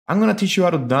I'm gonna teach you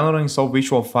how to download and install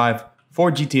VisualV for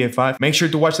GTA 5. Make sure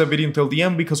to watch that video until the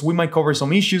end because we might cover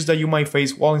some issues that you might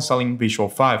face while installing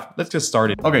VisualV. Let's get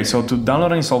started. Okay, so to download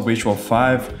and install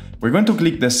VisualV, we're going to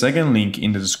click the second link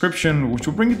in the description, which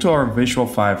will bring you to our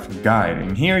VisualV guide.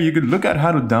 And here you could look at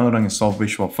how to download and install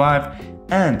VisualV.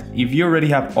 And if you already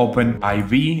have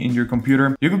OpenIV in your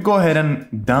computer, you could go ahead and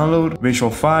download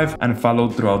VisualV and follow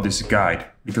throughout this guide,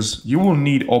 because you will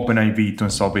need OpenIV to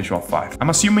install VisualV. I'm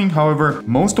assuming, however,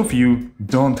 most of you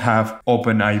don't have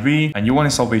OpenIV and you want to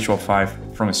install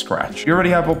VisualV from scratch. If you already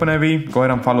have OpenIV, go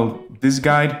ahead and follow this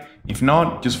guide. If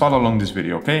not, just follow along this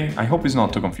video, okay? I hope it's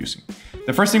not too confusing.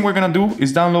 The first thing we're gonna do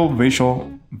is download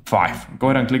VisualV. Go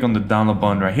ahead and click on the download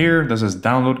button right here that says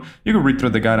download. You can read through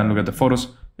the guide and look at the photos.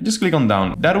 Just click on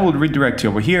download. That will redirect you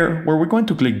over here where we're going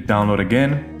to click download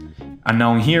again. And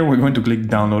now in here, we're going to click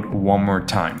download one more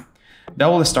time. That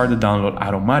will start the download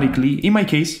automatically. In my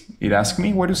case, it asks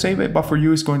me where to save it, but for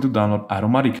you, it's going to download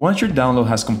automatically. Once your download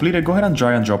has completed, go ahead and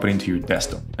drag and drop it into your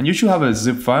desktop. And you should have a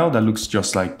zip file that looks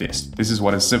just like this. This is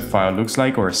what a zip file looks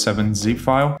like, or a 7-zip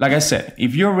file. Like I said,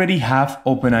 if you already have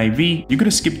OpenIV, you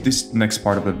could skip this next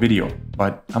part of the video,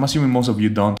 but I'm assuming most of you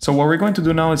don't. So what we're going to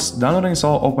do now is download and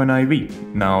install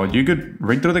OpenIV. Now, you could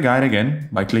read through the guide again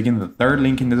by clicking the third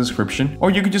link in the description,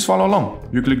 or you could just follow along.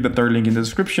 You click the third link in the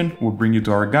description, will bring you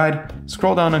to our guide.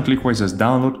 Scroll down and click where it says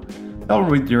download. That will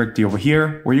redirect you over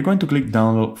here where you're going to click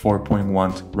download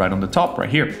 4.1 right on the top right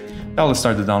here. That will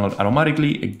start the download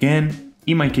automatically. Again,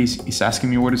 in my case, it's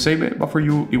asking me where to save it, but for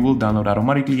you, it will download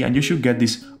automatically and you should get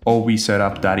this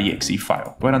ovsetup.exe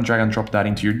file. Go ahead and drag and drop that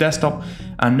into your desktop.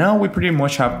 And now we pretty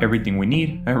much have everything we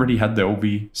need. I already had the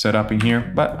OV setup in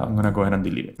here, but I'm gonna go ahead and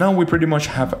delete it. Now we pretty much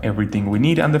have everything we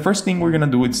need. And the first thing we're gonna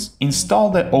do is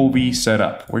install the OV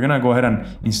setup. We're gonna go ahead and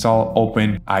install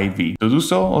OpenIV. To do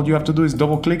so, all you have to do is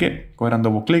double click it. Go ahead and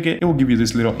double click it. It will give you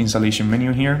this little installation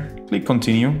menu here. Click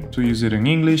continue to use it in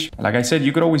English. Like I said,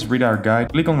 you could always read our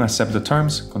guide. Click on accept the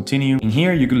terms, continue. In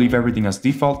here, you could leave everything as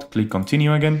default. Click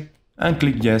continue again. And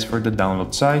click yes for the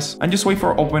download size and just wait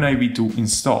for OpenIV to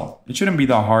install. It shouldn't be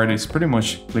that hard. It's pretty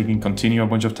much clicking continue a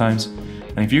bunch of times.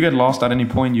 And if you get lost at any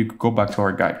point, you could go back to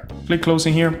our guide. Click close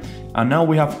in here. And now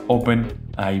we have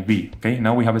OpenIV. Okay,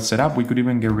 now we have it set up. We could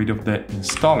even get rid of the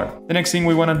installer. The next thing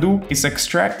we want to do is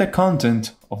extract the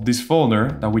content of this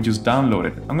folder that we just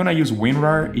downloaded. I'm going to use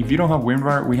WinRAR. If you don't have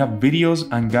WinRAR, we have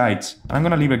videos and guides. I'm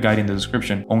going to leave a guide in the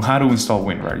description on how to install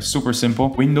WinRAR. It's super simple.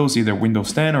 Windows, either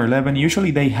Windows 10 or 11,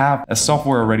 usually they have a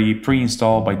software already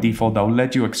pre-installed by default that will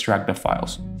let you extract the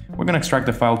files. We're going to extract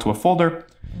the file to a folder.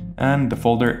 And the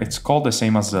folder, it's called the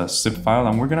same as the zip file,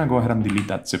 and we're gonna go ahead and delete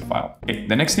that zip file. Okay,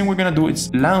 the next thing we're gonna do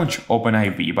is launch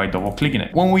OpenIV by double clicking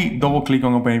it. When we double click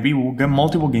on OpenIV, we'll get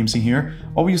multiple games in here.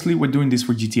 Obviously, we're doing this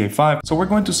for GTA 5, so we're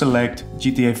going to select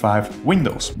GTA 5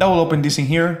 Windows. That will open this in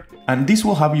here, and this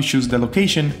will have you choose the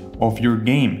location of your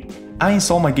game. I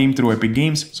install my game through Epic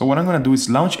Games, so what I'm gonna do is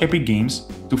launch Epic Games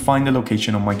to find the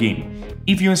location of my game.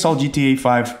 If you install GTA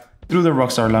 5 through the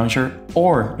Rockstar launcher,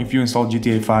 or if you install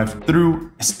GTA 5 through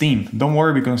Steam, don't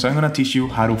worry because I'm gonna teach you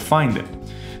how to find it.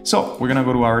 So we're gonna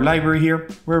go to our library here.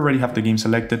 We already have the game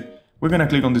selected. We're gonna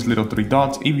click on these little three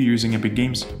dots. If you're using Epic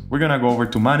Games, we're gonna go over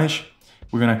to manage.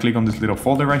 We're gonna click on this little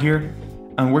folder right here,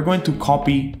 and we're going to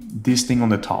copy this thing on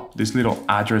the top, this little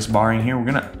address bar in here.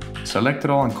 We're gonna select it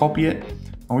all and copy it.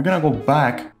 And we're gonna go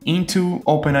back into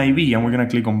OpenIV and we're gonna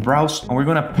click on browse and we're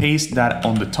gonna paste that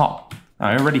on the top.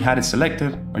 I already had it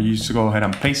selected. I used to go ahead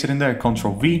and paste it in there,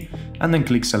 Ctrl V, and then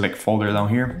click select folder down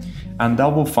here. And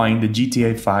that will find the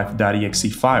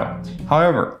GTA5.exe file.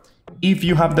 However, if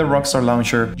you have the Rockstar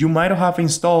launcher, you might have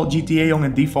installed GTA on a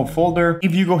default folder.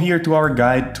 If you go here to our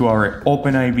guide, to our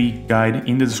OpenIV guide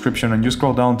in the description, and you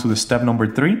scroll down to the step number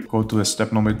 3, go to the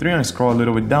step number 3 and scroll a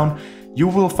little bit down, you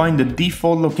will find the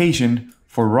default location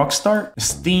for Rockstar,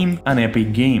 Steam, and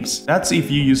Epic Games. That's if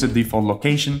you use a default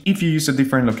location. If you use a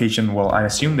different location, well, I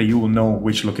assume that you will know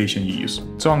which location you use.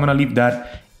 So I'm gonna leave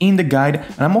that in the guide,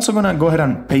 and I'm also gonna go ahead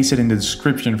and paste it in the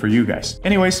description for you guys.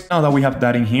 Anyways, now that we have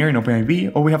that in here in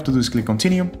OpenIV, all we have to do is click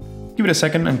continue, give it a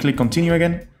second and click continue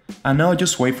again. And now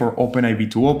just wait for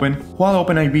OpenIV to open. While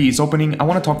OpenIV is opening, I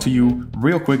want to talk to you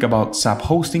real quick about SAP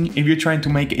hosting. If you're trying to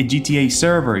make a GTA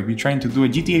server, if you're trying to do a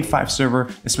GTA 5 server,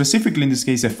 specifically in this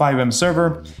case a 5M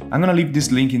server, I'm going to leave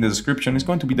this link in the description. It's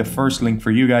going to be the first link for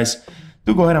you guys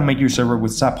to go ahead and make your server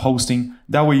with SAP hosting.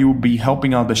 That way you will be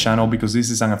helping out the channel because this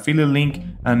is an affiliate link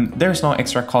and there's no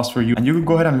extra cost for you. And you can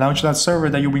go ahead and launch that server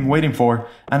that you've been waiting for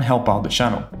and help out the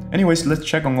channel. Anyways, let's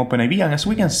check on OpenIV, and as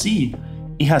we can see,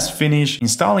 it has finished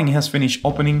installing, it has finished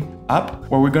opening up.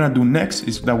 What we're gonna do next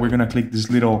is that we're gonna click this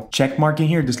little check mark in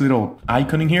here, this little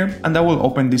icon in here, and that will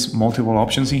open these multiple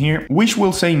options in here, which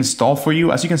will say install for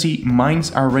you. As you can see,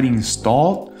 mine's already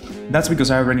installed. That's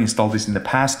because I already installed this in the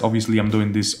past. Obviously, I'm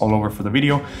doing this all over for the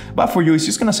video, but for you, it's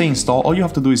just gonna say install. All you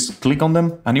have to do is click on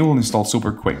them and it will install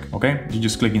super quick, okay? You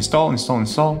just click install, install,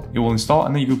 install, it will install,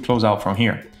 and then you can close out from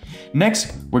here.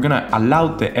 Next, we're gonna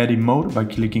allow the edit mode by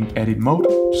clicking edit mode.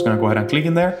 Just gonna go ahead and click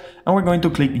in there, and we're going to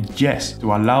click yes to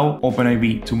allow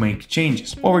OpenIV to make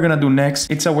changes. What we're gonna do next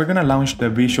is that we're gonna launch the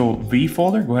VisualV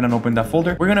folder. Go ahead and open that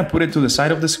folder. We're gonna put it to the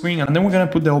side of the screen, and then we're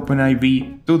gonna put the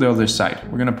OpenIV to the other side.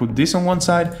 We're gonna put this on one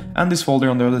side and this folder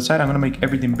on the other side. I'm gonna make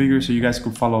everything bigger so you guys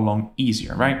could follow along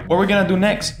easier, right? What we're gonna do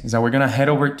next is that we're gonna head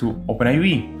over to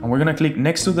OpenIV, and we're gonna click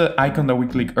next to the icon that we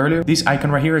clicked earlier. This icon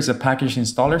right here is a package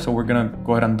installer, so we're gonna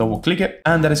go ahead and double click it,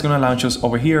 and that is gonna launch us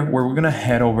over here where we're gonna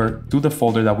head over to the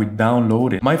folder that we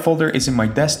downloaded. My folder is in my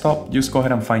desktop. Just go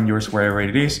ahead and find yours wherever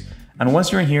it is. And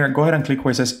once you're in here, go ahead and click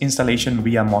where it says installation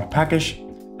via mod package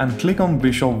and click on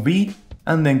VisualV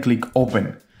and then click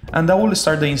open. And that will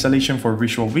start the installation for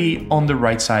VisualV on the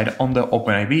right side on the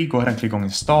OpenIV. Go ahead and click on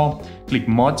install, click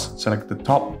mods, select the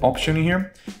top option in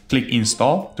here, click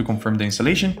install to confirm the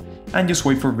installation, and just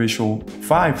wait for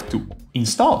VisualV to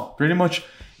install. Pretty much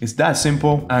it's that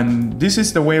simple, and this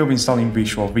is the way of installing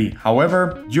VisualV.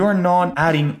 However, you're not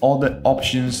adding all the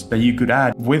options that you could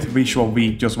add with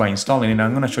VisualV just by installing it.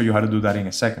 I'm gonna show you how to do that in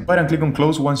a second. Go ahead and click on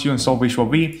close once you install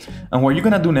VisualV, and what you're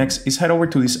gonna do next is head over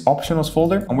to this optionals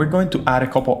folder, and we're going to add a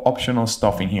couple optional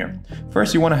stuff in here.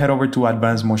 First, you wanna head over to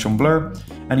advanced motion blur,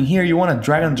 and in here you wanna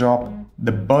drag and drop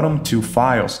the bottom two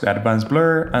files, the advanced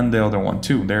blur and the other one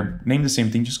too. They're named the same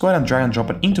thing. Just go ahead and drag and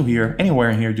drop it into here, anywhere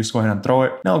in here, just go ahead and throw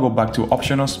it. Now go back to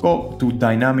optionals, go to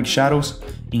dynamic shadows.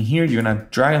 In here, you're gonna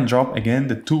drag and drop again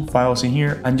the two files in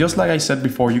here. And just like I said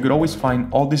before, you could always find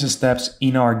all these steps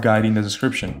in our guide in the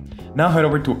description. Now head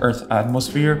over to Earth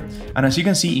Atmosphere. And as you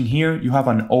can see in here, you have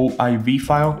an OIV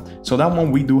file. So that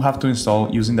one we do have to install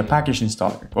using the package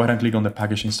installer. Go ahead and click on the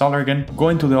package installer again. Go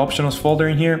into the optionals folder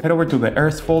in here, head over to the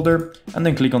Earth folder, and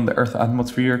then click on the Earth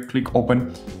Atmosphere, click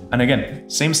open. And again,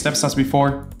 same steps as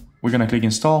before. We're gonna click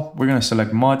install, we're gonna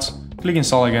select mods, click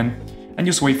install again, and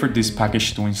just wait for this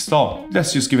package to install.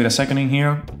 Let's just give it a second in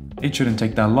here. It shouldn't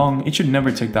take that long. It should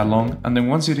never take that long. And then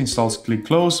once it installs, click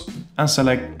close and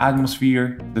select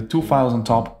Atmosphere, the two files on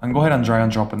top, and go ahead and drag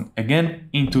and drop it again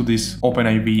into this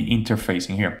OpenIV interface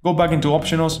in here. Go back into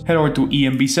optionals, head over to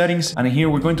ENV settings, and in here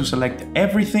we're going to select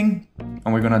everything,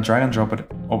 and we're gonna drag and drop it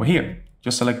over here.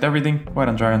 Just select everything, go ahead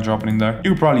and drag and drop it in there.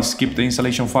 You could probably skip the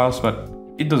installation files, but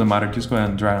it doesn't matter, just go ahead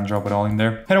and drag and drop it all in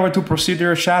there. Head over to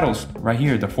procedural shadows right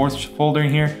here, the fourth folder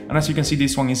in here. And as you can see,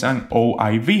 this one is an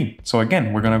OIV. So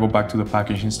again, we're gonna go back to the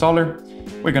package installer.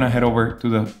 We're gonna head over to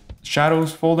the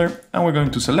shadows folder and we're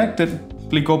going to select it,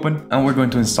 click open, and we're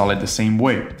going to install it the same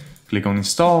way. Click on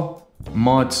install,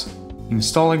 mods,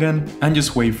 install again, and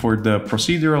just wait for the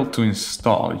procedural to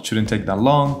install. It shouldn't take that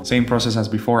long. Same process as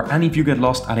before. And if you get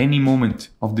lost at any moment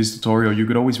of this tutorial, you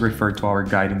could always refer to our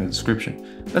guide in the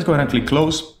description. Let's go ahead and click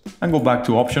close and go back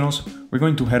to optionals. We're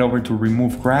going to head over to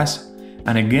remove grass.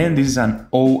 And again, this is an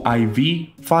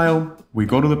OIV file. We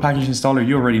go to the package installer,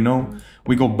 you already know.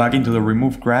 We go back into the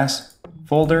remove grass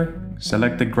folder,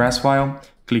 select the grass file,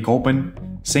 click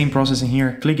open. Same process in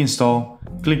here, click install,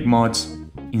 click mods,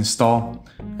 install,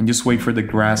 and just wait for the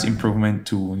grass improvement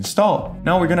to install.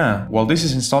 Now we're gonna, while this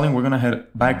is installing, we're gonna head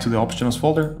back to the optionals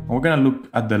folder and we're gonna look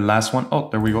at the last one. Oh,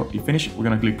 there we go, it finished. We're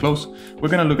gonna click close. We're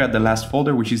gonna look at the last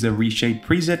folder, which is the reshade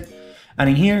preset. And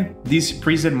in here, this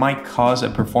preset might cause a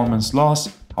performance loss.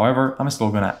 However, I'm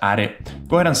still gonna add it.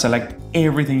 Go ahead and select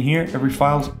everything here, every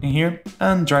file in here,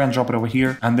 and drag and drop it over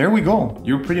here. And there we go.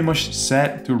 You're pretty much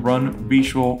set to run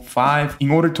VisualV. In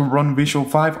order to run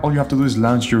VisualV, all you have to do is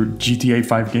launch your GTA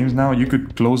 5 games now. You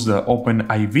could close the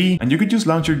OpenIV and you could just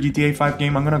launch your GTA 5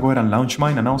 game. I'm gonna go ahead and launch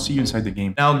mine and I'll see you inside the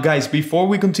game. Now guys, before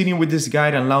we continue with this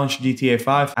guide and launch GTA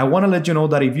 5, I wanna let you know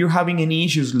that if you're having any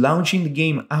issues launching the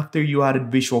game after you added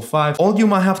VisualV, all you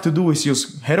might have to do is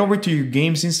just head over to your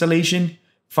game's installation,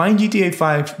 find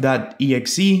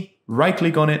GTA5.exe, right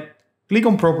click on it, click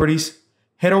on properties,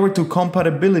 head over to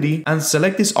compatibility and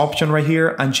select this option right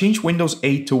here and change Windows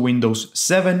 8 to Windows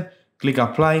 7. Click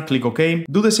apply, click OK.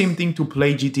 Do the same thing to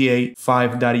play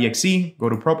GTA5.exe, go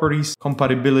to properties,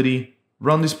 compatibility,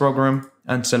 run this program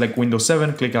and select Windows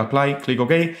 7, click apply, click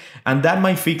OK. And that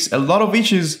might fix a lot of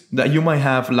issues that you might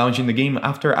have launching the game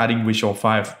after adding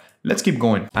VisualV. Let's keep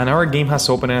going. And our game has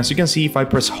opened, and as you can see, if I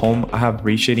press home, I have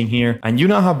reshading here. And you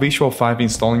now have VisualV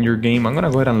installed in your game. I'm gonna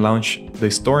go ahead and launch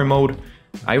the story mode.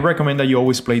 I recommend that you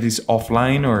always play this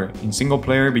offline or in single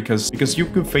player because you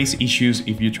could face issues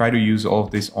if you try to use all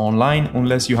of this online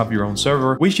unless you have your own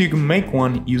server, which you can make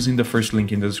one using the first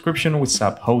link in the description with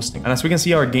SAP hosting. And as we can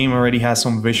see, our game already has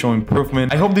some visual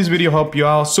improvement. I hope this video helped you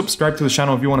out. Subscribe to the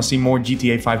channel if you want to see more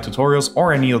GTA 5 tutorials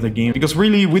or any other game, because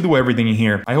really we do everything in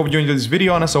here. I hope you enjoyed this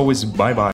video, and as always, bye bye.